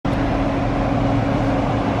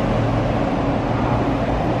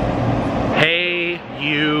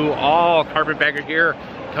Carpetbagger here,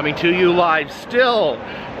 coming to you live still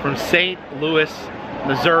from St. Louis,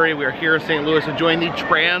 Missouri. We are here in St. Louis enjoying the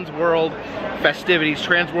Transworld festivities.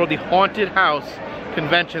 Transworld, the haunted house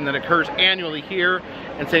convention that occurs annually here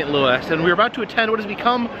in St. Louis. And we're about to attend what has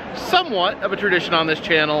become somewhat of a tradition on this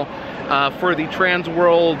channel for the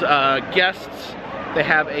Transworld guests. They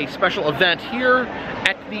have a special event here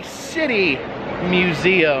at the City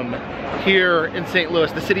Museum here in St.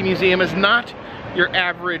 Louis. The City Museum is not your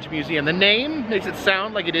average museum. The name makes it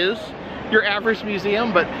sound like it is your average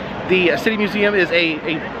museum, but the City Museum is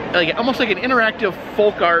almost like an interactive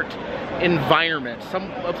folk art environment,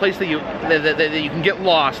 a place that you can get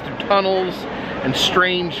lost through tunnels and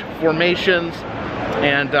strange formations.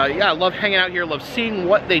 And yeah, I love hanging out here, love seeing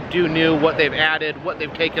what they do new, what they've added, what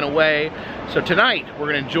they've taken away. So tonight, we're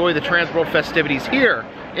gonna enjoy the Transworld festivities here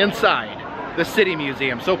inside the City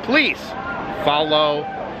Museum. So please, follow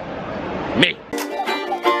me.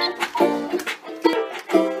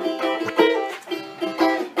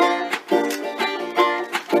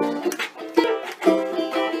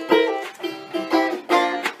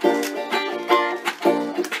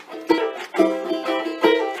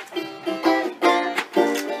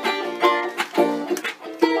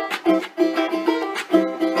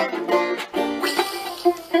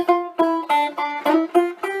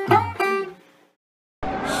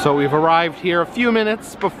 So we've arrived here a few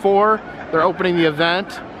minutes before they're opening the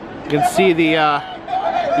event. You can see the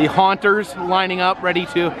haunters lining up, ready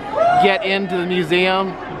to get into the museum,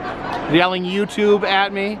 yelling YouTube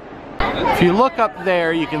at me. If you look up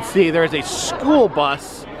there, you can see there's a school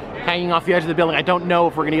bus hanging off the edge of the building. I don't know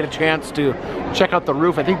if we're gonna get a chance to check out the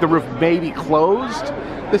roof. I think the roof may be closed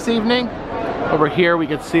this evening. Over here we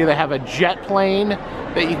can see they have a jet plane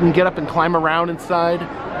that you can get up and climb around inside.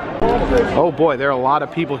 Oh boy, there are a lot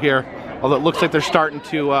of people here, although it looks like they're starting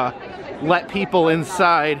to let people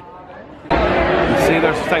inside. You see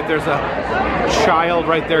there's a child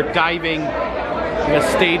right there diving in a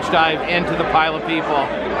stage dive into the pile of people.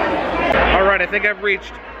 All right, I think I've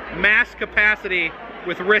reached max capacity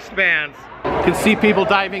with wristbands. You can see people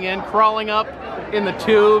diving in, crawling up in the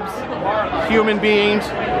tubes, human beings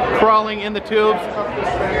crawling in the tubes.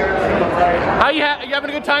 You having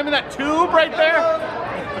a good time in that tube right there?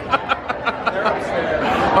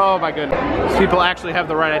 Oh my goodness. People actually have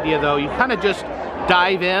the right idea though. You kind of just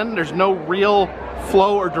dive in. There's no real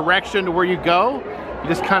flow or direction to where you go. You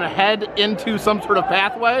just kind of head into some sort of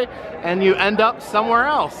pathway and you end up somewhere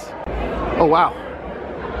else. Oh wow.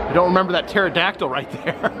 I don't remember that pterodactyl right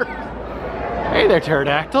there. Hey there,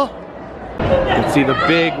 pterodactyl. You can see the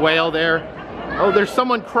big whale there. Oh, there's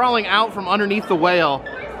someone crawling out from underneath the whale.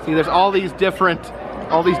 See, there's all these different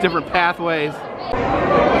pathways.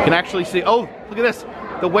 You can actually see, oh, look at this.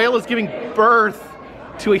 The whale is giving birth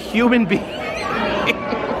to a human being.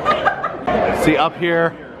 See up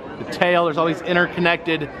here, the tail, there's all these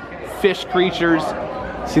interconnected fish creatures.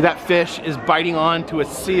 See that fish is biting on to a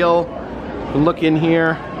seal. You can look in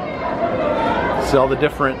here, see all the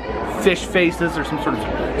different fish faces. There's some sort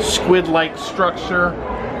of squid-like structure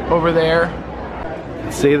over there.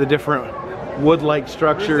 See the different wood-like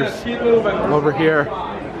structures over here.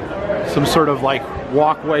 Some sort of like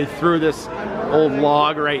walkway through this old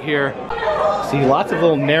log right here. See lots of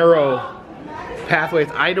little narrow pathways.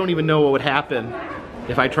 I don't even know what would happen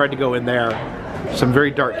if I tried to go in there. Some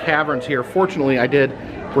very dark caverns here. Fortunately, I did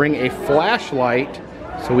bring a flashlight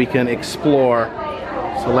so we can explore.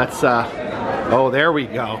 So let's, oh, there we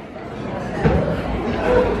go.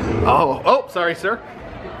 Oh, sorry, sir.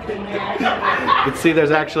 You can see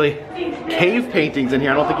there's actually cave paintings in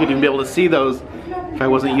here. I don't think you'd even be able to see those if I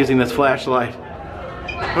wasn't using this flashlight.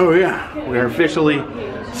 Oh yeah, we're officially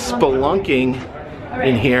spelunking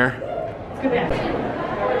in here.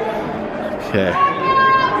 Okay.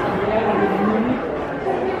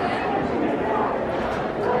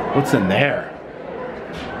 What's in there?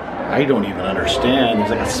 I don't even understand.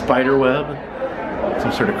 There's like a spider web.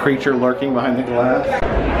 Some sort of creature lurking behind the glass.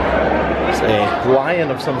 It's a lion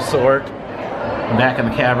of some sort. Back in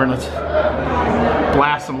the cavern, let's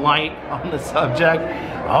blast some light on the subject.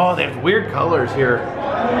 Oh, they have weird colors here.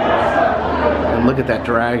 And look at that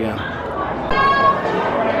dragon.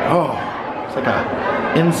 Oh, it's like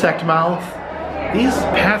an insect mouth. These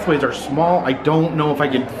pathways are small. I don't know if I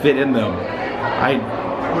can fit in them.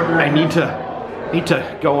 I need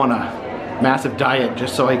to go on a massive diet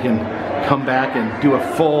just so I can come back and do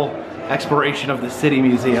a full exploration of the City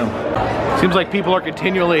Museum. Seems like people are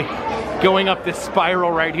continually going up this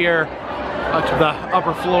spiral right here up to the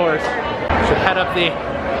upper floors. Should head up the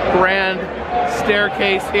grand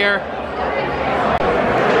staircase here.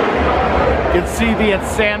 You can see the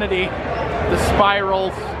insanity, the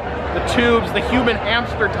spirals, the tubes, the human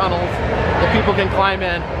hamster tunnels that people can climb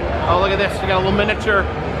in. Oh, look at this, you got a little miniature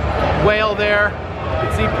whale there. You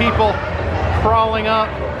can see people crawling up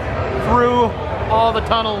through all the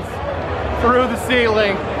tunnels, through the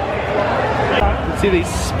ceiling. You can see these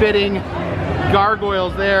spitting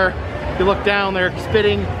gargoyles there. If you look down, they're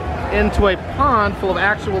spitting into a pond full of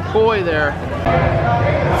actual koi there.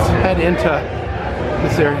 Let's head into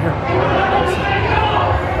this area here.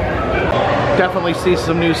 Definitely see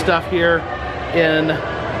some new stuff here in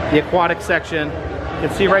the aquatic section. You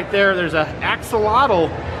can see right there, there's an axolotl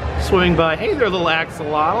swimming by. Hey there, little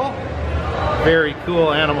axolotl. Very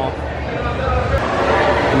cool animal.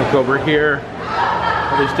 Look over here.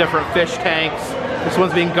 All these different fish tanks. This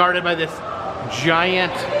one's being guarded by this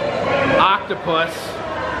giant octopus.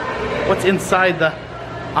 What's inside the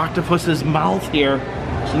octopus's mouth here?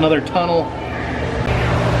 There's another tunnel.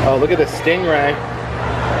 Oh, look at the stingray.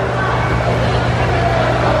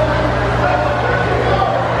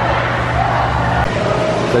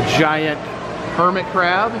 The giant hermit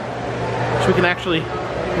crab, which we can actually,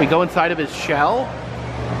 we go inside of his shell.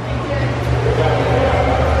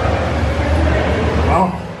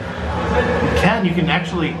 Oh, you can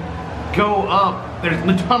actually go up. There's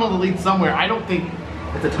the tunnel that leads somewhere. I don't think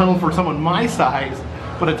it's a tunnel for someone my size,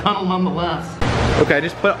 but a tunnel nonetheless. Okay, I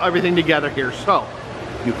just put everything together here. So,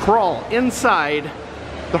 you crawl inside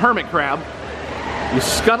the hermit crab, you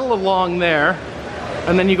scuttle along there,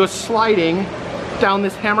 and then you go sliding down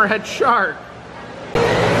this hammerhead shark.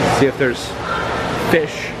 See if there's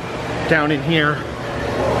fish down in here.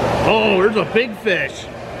 Oh, there's a big fish.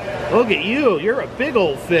 Look at you, you're a big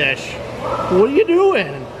old fish. What are you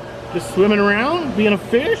doing? Just swimming around, being a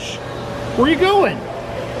fish? Where are you going?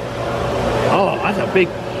 Oh, that's a big,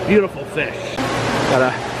 beautiful fish.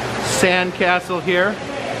 Got a sand castle here,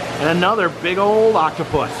 and another big old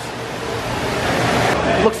octopus.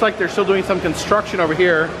 Looks like they're still doing some construction over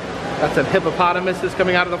here. That's a hippopotamus that's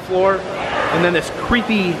coming out of the floor. And then this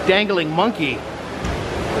creepy dangling monkey.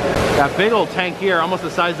 That big old tank here, almost the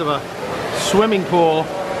size of a swimming pool.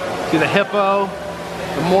 See the hippo,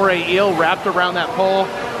 the moray eel wrapped around that pole.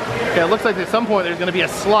 Okay, it looks like at some point there's gonna be a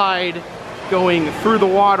slide going through the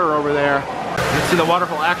water over there. You can see the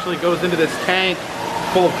waterfall actually goes into this tank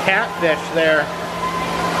full of catfish there.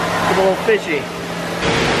 Look at the little fishy.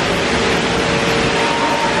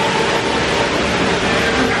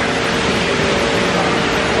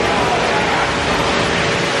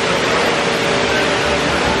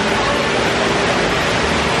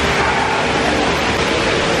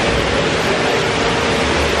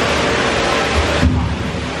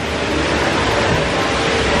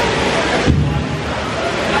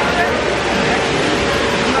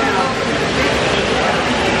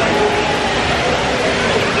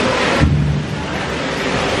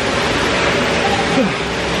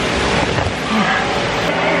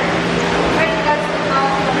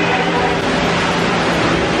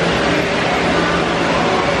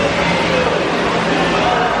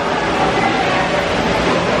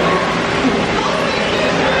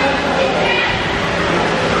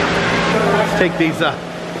 Take these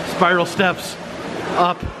spiral steps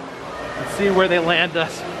up and see where they land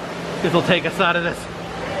us. This will take us out of this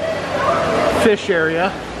fish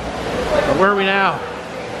area. But where are we now?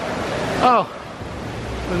 Oh,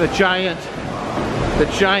 we're in the giant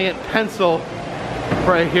pencil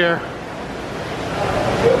right here.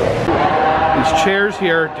 These chairs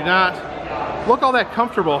here do not look all that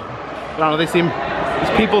comfortable. I don't know, these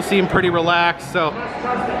people seem pretty relaxed, so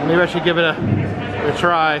maybe I should give it a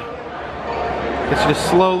try. It's just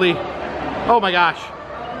slowly, oh my gosh.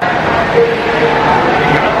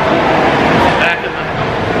 Back in the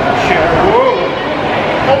chair, whoa.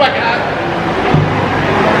 Oh my God.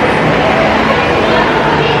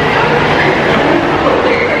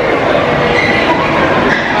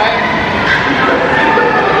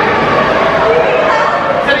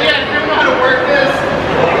 So yeah, do you know how to work this?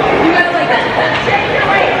 You gotta like shift your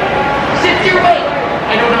weight. Shift your weight.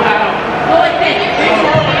 I don't know how. Well, like then you bring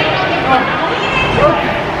your weight on your ground.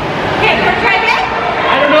 Okay, you wanna try again?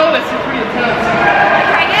 I don't know, this is pretty intense.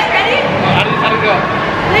 Try again, ready? How did it go?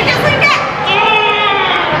 Then just like that.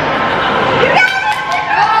 You got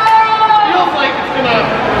it! Feels like it's gonna...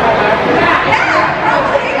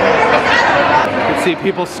 You can see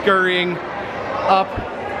people scurrying up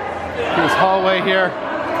this hallway here.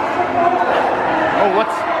 Oh,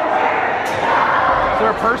 is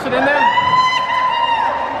there a person in there?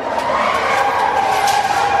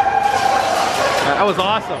 That was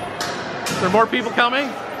awesome. Is there more people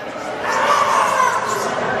coming?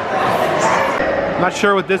 I'm not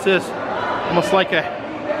sure what this is. Almost like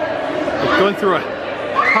going through a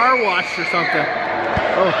car wash or something.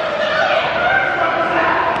 Oh.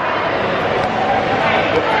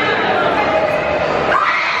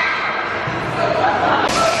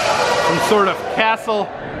 sort of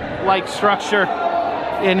castle-like structure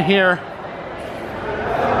in here.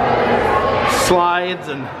 Slides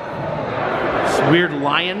and this weird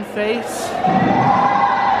lion face.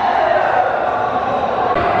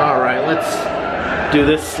 All right, let's do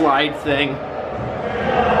this slide thing.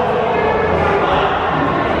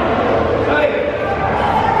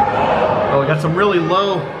 Oh, we got some really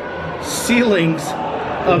low ceilings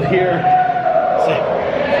up here.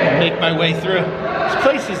 So make my way through. This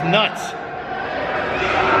place is nuts.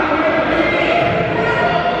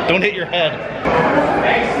 Don't hit your head.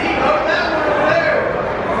 Hey, see, go down over there.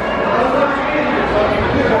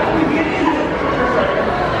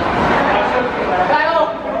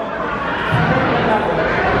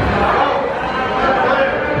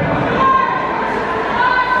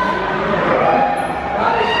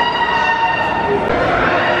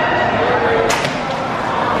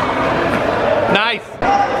 Nice.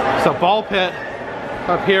 It's a ball pit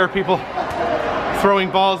up here. People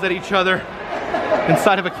throwing balls at each other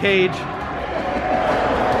inside of a cage.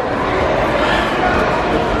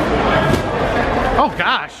 Oh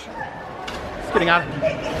gosh, it's getting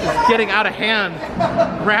out of hand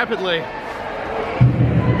rapidly.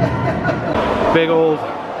 Big old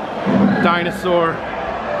dinosaur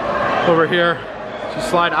over here. Just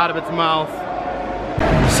slide out of its mouth.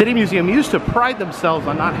 City Museum used to pride themselves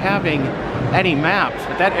on not having any maps,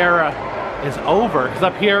 but that era is over. Because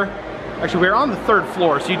up here, actually we're on the 3rd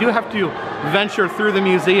floor, so you do have to venture through the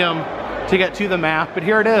museum to get to the map, but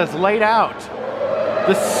here it is, laid out.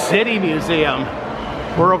 The City Museum.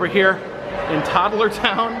 We're over here in Toddler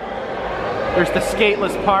Town. There's the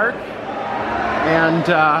Skateless Park, and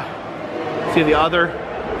see the other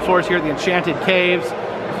floors here, the Enchanted Caves.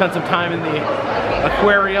 Spent some time in the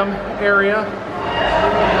aquarium area.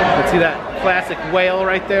 You can see that classic whale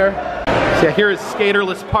right there. So yeah, here is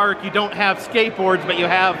Skaterless Park. You don't have skateboards, but you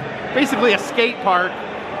have basically a skate park.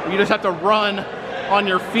 You just have to run on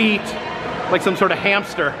your feet like some sort of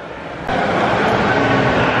hamster.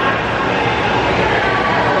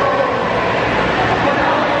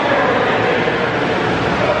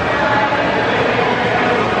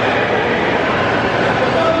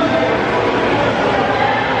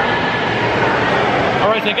 All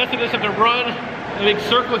right, so I guess I just have to run in a big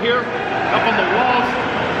circle here, up on the walls.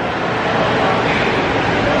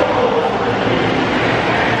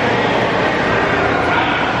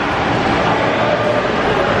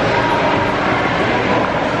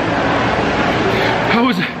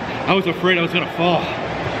 I was afraid I was gonna fall.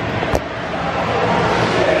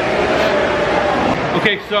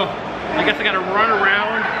 Okay, so I guess I gotta run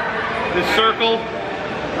around this circle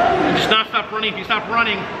and just not stop running. If you stop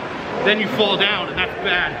running, then you fall down, and that's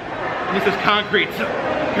bad. And this is concrete, so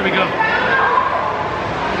here we go.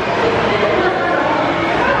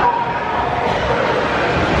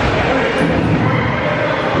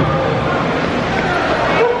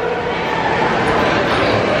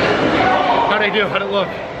 How'd I do? How'd it look?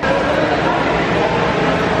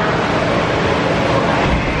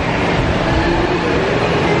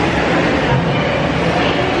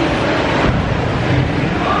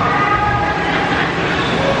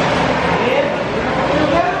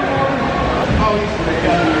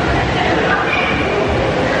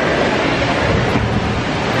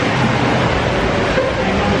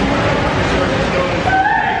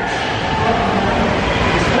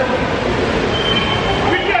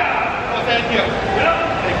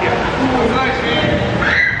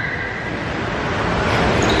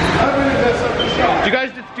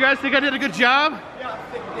 Do you guys think I did a good job? Yeah.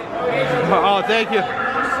 Oh, thank you.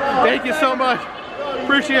 Thank you so much.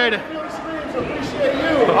 Appreciate it.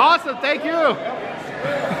 Awesome, thank you.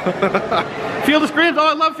 Field of Screams? Oh,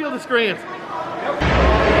 I love Field of Screams.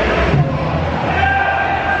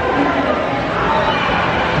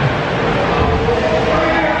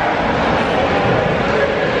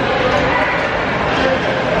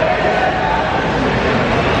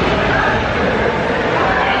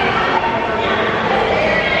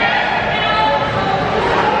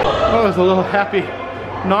 Oh, there's a little happy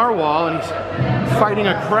narwhal and he's fighting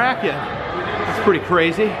a kraken. That's pretty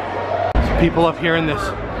crazy. There's people up here in this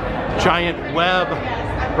giant web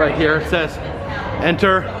right here. It says,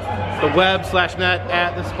 enter the web/net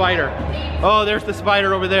at the spider. Oh, there's the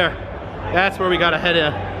spider over there. That's where we gotta head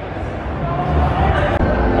in.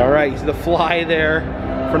 All right, you see the fly there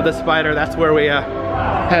in front of the spider. That's where we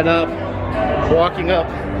head up, walking up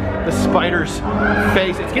the spider's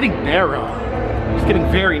face. It's getting narrow. It's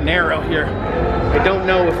getting very narrow here. I don't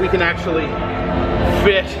know if we can actually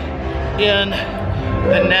fit in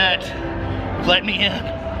the net. Let me in.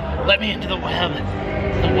 Let me into the web.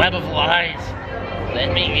 The web of lies.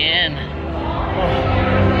 Let me in.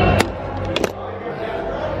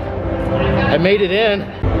 made it in.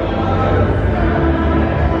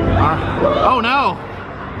 Oh no!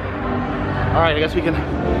 All right, I guess we can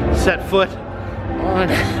set foot on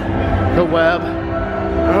the web.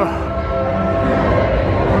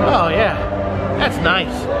 Oh yeah, that's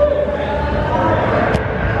nice.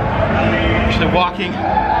 Actually walking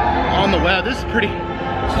on the web, this is pretty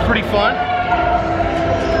fun.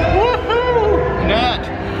 Woohoo! Net.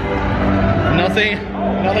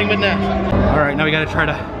 Nothing but net. All right, now we gotta try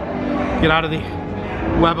to get out of the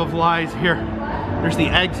web of lies here. There's the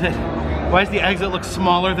exit. Why does the exit look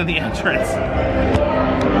smaller than the entrance?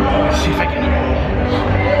 Let's see if I can.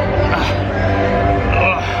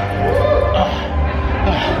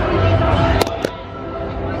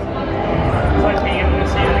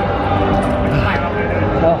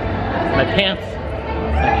 My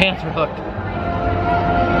pants are hooked.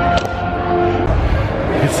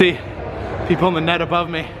 You can see people in the net above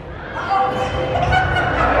me.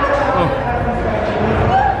 Oh.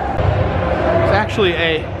 There's actually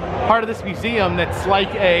a part of this museum that's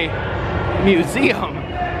like a museum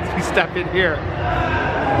as we step in here.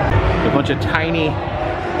 A bunch of tiny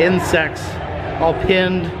insects all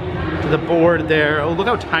pinned to the board there. Oh, look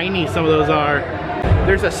how tiny some of those are.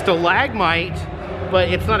 There's a stalagmite, but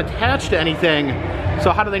it's not attached to anything.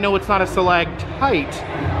 So how do they know it's not a stalactite?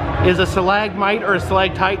 Is a stalagmite or a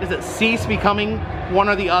stalactite, does it cease becoming one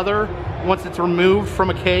or the other once it's removed from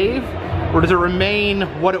a cave? Or does it remain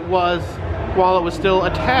what it was while it was still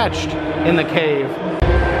attached in the cave?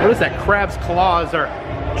 Notice that crab's claws are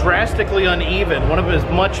drastically uneven. One of them is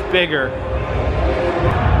much bigger.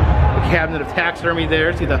 The cabinet of taxidermy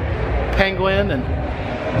there. See the penguin and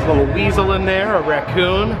there's a little weasel in there, a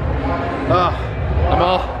raccoon.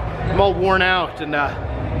 I'm all worn out, and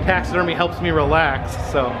taxidermy helps me relax.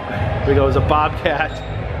 So here we go. There's a bobcat,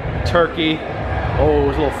 a turkey. Oh,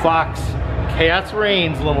 there's a little fox. Chaos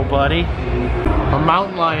reigns, little buddy. A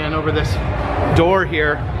mountain lion over this door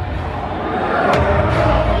here.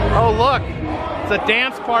 Oh look, it's a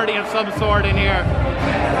dance party of some sort in here.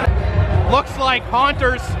 Looks like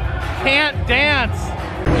haunters can't dance.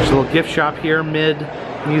 There's a little gift shop here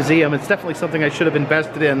mid-museum. It's definitely something I should have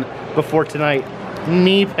invested in before tonight.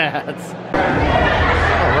 Knee pads.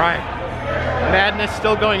 All right. Madness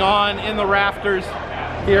still going on in the rafters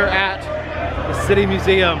here at the City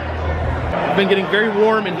Museum. It's been getting very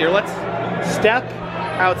warm in here. Let's step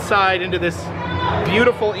outside into this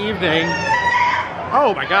beautiful evening.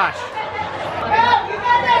 Oh my gosh.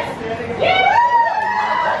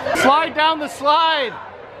 Slide down the slide.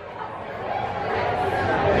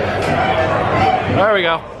 There we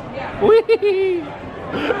go. Whee!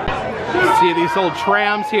 See these old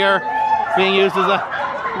trams here being used as a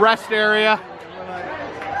rest area.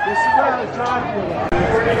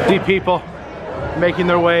 See people making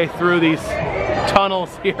their way through these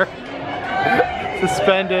tunnels here,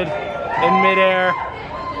 suspended in midair.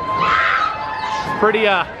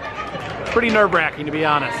 It's pretty nerve-wracking, to be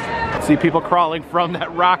honest. See people crawling from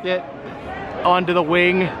that rocket onto the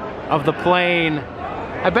wing of the plane.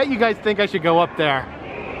 I bet you guys think I should go up there.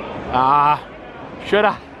 Should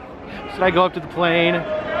I go up to the plane?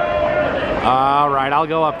 All right, I'll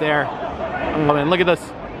go up there. Oh man, look at this.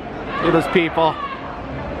 Look at those people.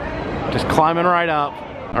 Just climbing right up.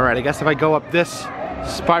 All right, I guess if I go up this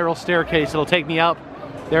spiral staircase, it'll take me up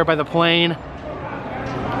there by the plane.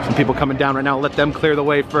 Some people coming down right now. Let them clear the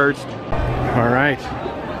way first. All right,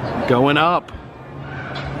 going up.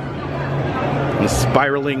 The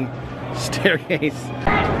spiraling staircase.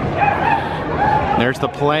 There's the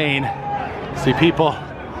plane. See people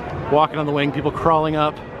walking on the wing, people crawling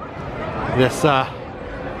up this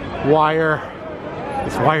wire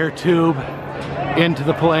tube into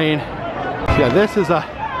the plane. So yeah, this is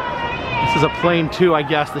a plane too, I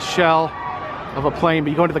guess, the shell of a plane.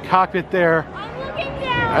 But you go into the cockpit there,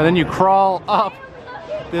 and then you crawl up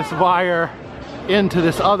this wire into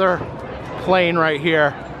this other plane right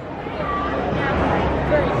here.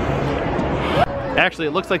 Actually,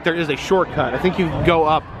 it looks like there is a shortcut. I think you can go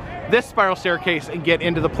up this spiral staircase and get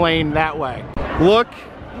into the plane that way. Look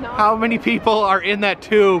how many people are in that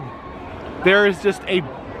tube. There is just a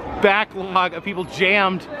backlog of people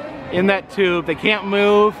jammed in that tube. They can't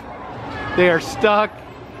move. They are stuck.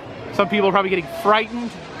 Some people are probably getting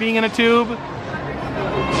frightened being in a tube.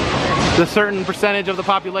 There's a certain percentage of the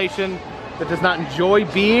population that does not enjoy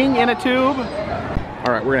being in a tube.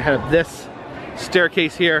 All right, we're gonna head up this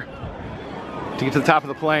staircase here to get to the top of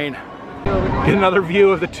the plane. Get another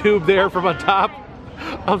view of the tube there from on top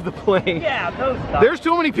of the plane. Yeah, there's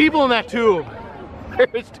too many people in that tube.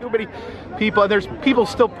 There's too many people, and there's people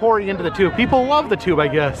still pouring into the tube. People love the tube, I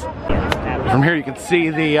guess. From here you can see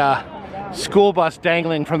the school bus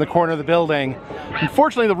dangling from the corner of the building.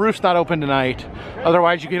 Unfortunately, the roof's not open tonight.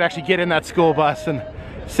 Otherwise, you could actually get in that school bus and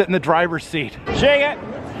sit in the driver's seat. Shake it.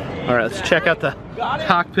 All right, let's check out the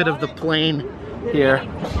cockpit of the plane here.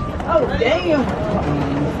 Oh, damn.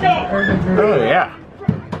 Oh, yeah.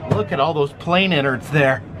 Look at all those plane innards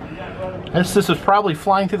there. This was probably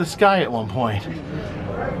flying through the sky at one point.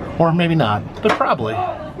 Or maybe not, but probably.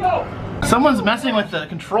 Someone's messing with the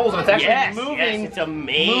controls and it's actually moving, it's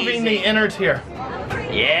amazing. Moving the innards here.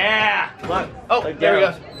 Yeah. Look. Oh, look there we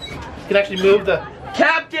down. go. You can actually move the...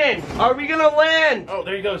 Captain, are we gonna land? Oh,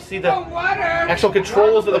 there you go. See the actual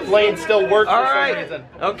controls of the plane still work for some reason.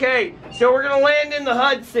 Okay, so we're gonna land in the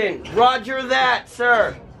Hudson. Roger that,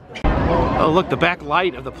 sir. Oh, look, the back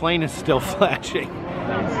light of the plane is still flashing.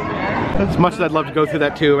 As much as I'd love to go through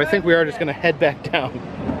that tube, I think we are just gonna head back down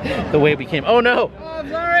the way we came. Oh no! Oh, I'm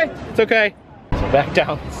sorry. It's okay. So back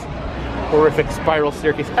down this horrific spiral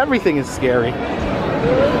staircase. Everything is scary.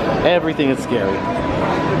 Everything is scary.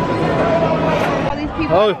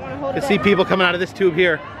 Oh, you can see people coming out of this tube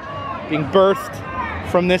here, being birthed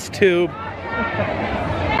from this tube. All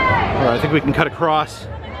right, I think we can cut across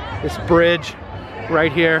this bridge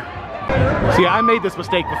right here. See, I made this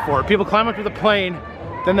mistake before. People climb up to the plane,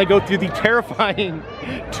 then they go through the terrifying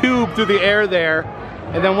tube through the air there,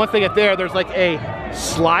 and then once they get there, there's like a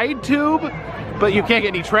slide tube, but you can't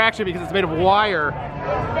get any traction because it's made of wire.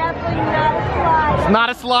 It's definitely not a slide. It's not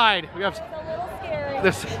a slide. We have It's a little scary.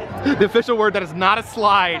 this, the official word that is not a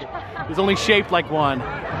slide. It's only shaped like one.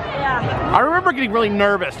 Yeah. I remember getting really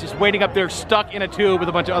nervous just waiting up there stuck in a tube with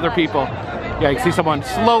a bunch of other people. Yeah, you can see someone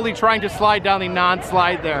slowly trying to slide down the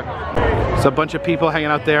non-slide there. There's a bunch of people hanging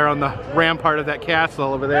out there on the rampart of that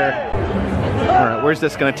castle over there. All right, where's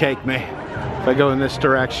this gonna take me if I go in this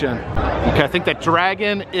direction? Okay, I think that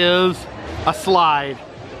dragon is a slide.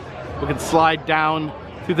 We can slide down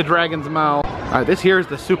through the dragon's mouth. All right, this here is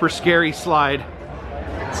the super scary slide.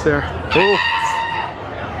 It's there. Oh,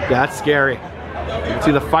 that's scary. You can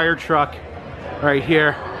see the fire truck right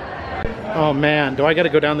here. Oh man, do I gotta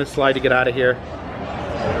go down this slide to get out of here?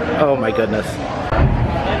 Oh my goodness.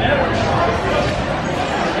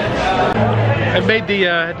 I made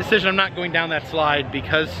the decision I'm not going down that slide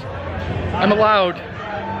because I'm allowed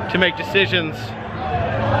to make decisions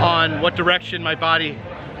on what direction my body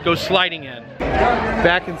goes sliding in.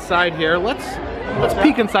 Back inside here, let's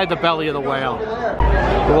peek inside the belly of the whale.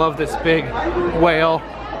 I love this big whale.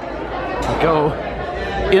 Go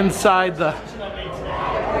inside the...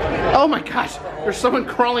 Oh my gosh, there's someone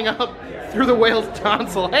crawling up through the whale's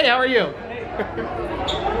tonsil. Hey, how are you?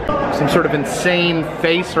 Some sort of insane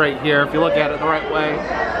face right here, if you look at it the right way.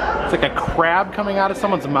 It's like a crab coming out of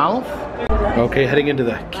someone's mouth. Okay, heading into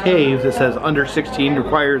the caves. It says under 16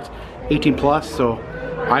 requires 18 plus, so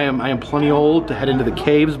I am plenty old to head into the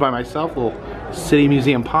caves by myself. Little City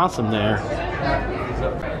Museum possum there.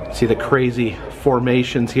 See the crazy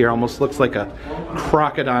formations here, almost looks like a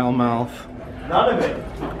crocodile mouth. None of it.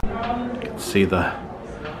 You can see the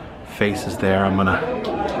faces there. I'm gonna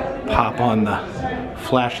pop on the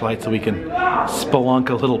flashlight so we can spelunk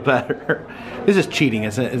a little better. This is cheating,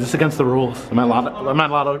 isn't it? Is this against the rules? Am I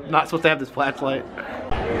not supposed to have this flashlight?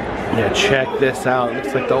 Yeah, check this out.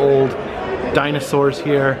 Looks like the old dinosaurs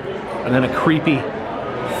here, and then a creepy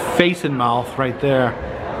face and mouth right there.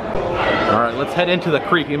 All right, let's head into the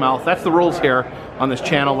creepy mouth. That's the rules here on this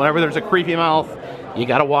channel. Whenever there's a creepy mouth, you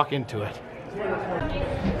gotta walk into it.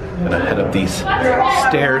 I'm gonna head up these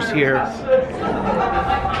stairs here.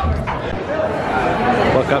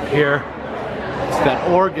 Look up here. It's that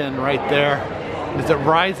organ right there. As it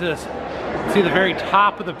rises, see the very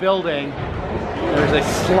top of the building, there's a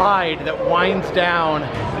slide that winds down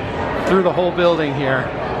through the whole building here.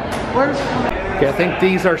 Okay, I think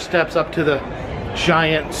these are steps up to the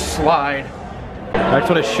giant slide. I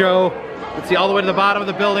just want to show, let's see all the way to the bottom of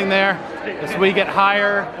the building there. As we get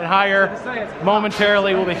higher and higher,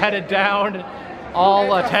 momentarily we'll be headed down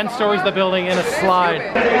all 10 stories of the building in a slide.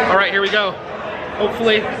 All right, here we go.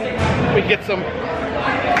 Hopefully we get some,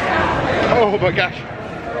 oh my gosh.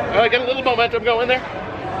 I got a little momentum going there.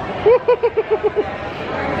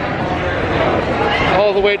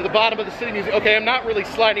 All the way to the bottom of the City Museum. Okay, I'm not really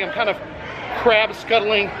sliding, I'm kind of crab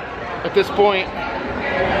scuttling at this point.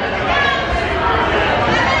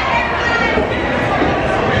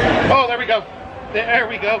 Oh, there we go. There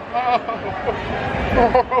we go.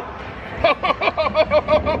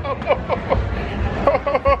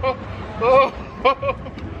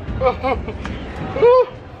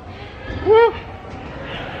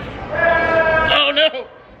 Oh no!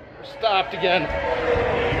 We're stopped again.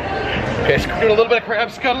 Okay, so doing a little bit of crab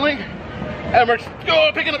scuttling. And we're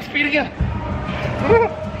picking up speed again.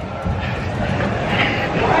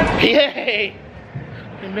 Yay!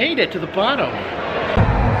 We made it to the bottom.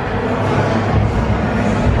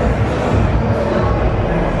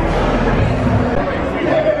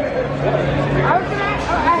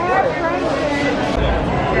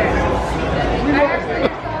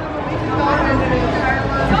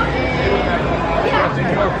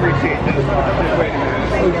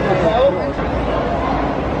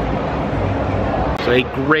 So a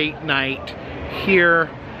great night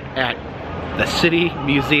here at the City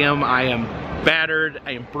Museum. I am battered,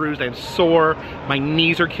 I am bruised, I am sore, my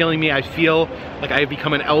knees are killing me. I feel like I have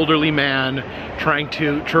become an elderly man trying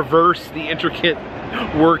to traverse the intricate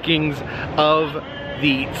workings of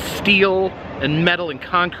the steel and metal and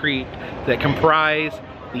concrete that comprise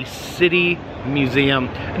the City Museum.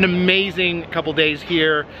 An amazing couple days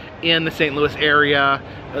here in the St. Louis area,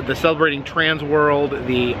 the celebrating Transworld,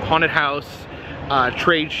 the haunted house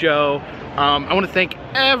trade show. I want to thank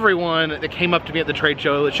everyone that came up to me at the trade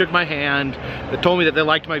show, that shook my hand, that told me that they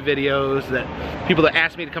liked my videos, that people that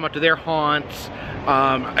asked me to come up to their haunts.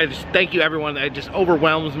 I just thank you everyone. It just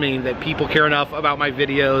overwhelms me that people care enough about my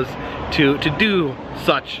videos to do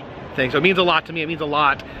such things. So it means a lot to me. It means a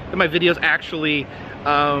lot that my videos actually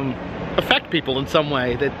affect people in some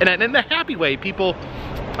way, that, and in a happy way. People,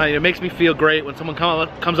 it makes me feel great when someone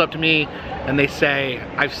comes up to me and they say,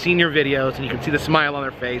 I've seen your videos, and you can see the smile on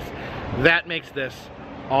their face. That makes this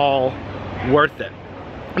all worth it.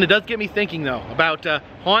 And it does get me thinking though about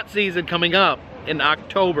haunt season coming up in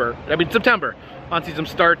September. Haunt season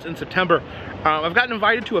starts in September. I've gotten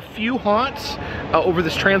invited to a few haunts over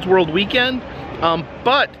this Transworld weekend,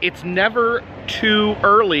 but it's never too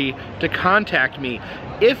early to contact me.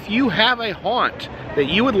 If you have a haunt that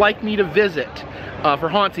you would like me to visit for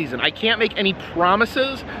haunt season, I can't make any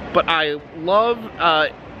promises, but I love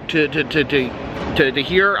to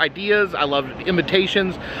hear ideas. I love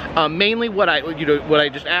invitations. Mainly what I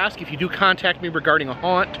just ask, if you do contact me regarding a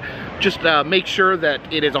haunt, just make sure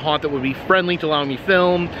that it is a haunt that would be friendly to allowing me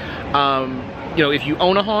film. You know, if you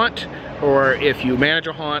own a haunt or if you manage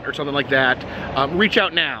a haunt or something like that, reach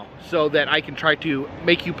out now so that I can try to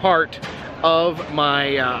make you part of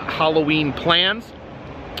my Halloween plans.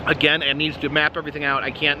 Again, it needs to map everything out. I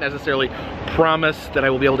can't necessarily promise that I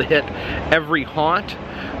will be able to hit every haunt,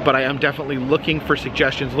 but I am definitely looking for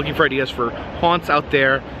suggestions, looking for ideas for haunts out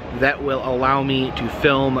there that will allow me to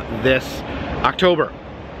film this October.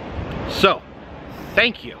 So,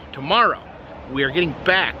 thank you. Tomorrow, we are getting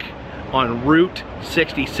back on Route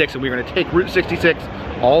 66, and we're gonna take Route 66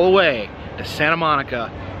 all the way to Santa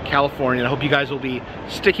Monica, California. And I hope you guys will be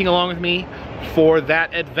sticking along with me for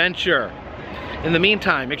that adventure. In the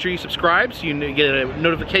meantime, make sure you subscribe so you get a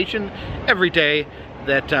notification every day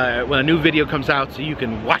that when a new video comes out so you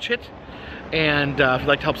can watch it. And if you'd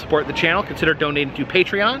like to help support the channel, consider donating to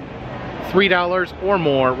Patreon. $3 or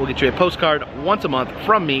more will get you a postcard once a month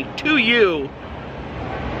from me to you.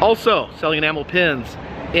 Also, selling enamel pins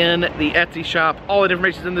in the Etsy shop. All that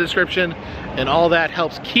information is in the description, and all that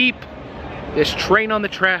helps keep this train on the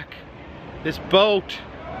track, this boat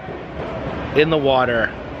in the water,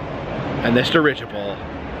 and this dirigible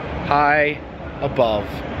high above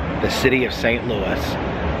the city of St. Louis.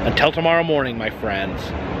 Until tomorrow morning, my friends,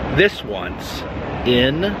 this one's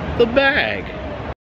in the bag.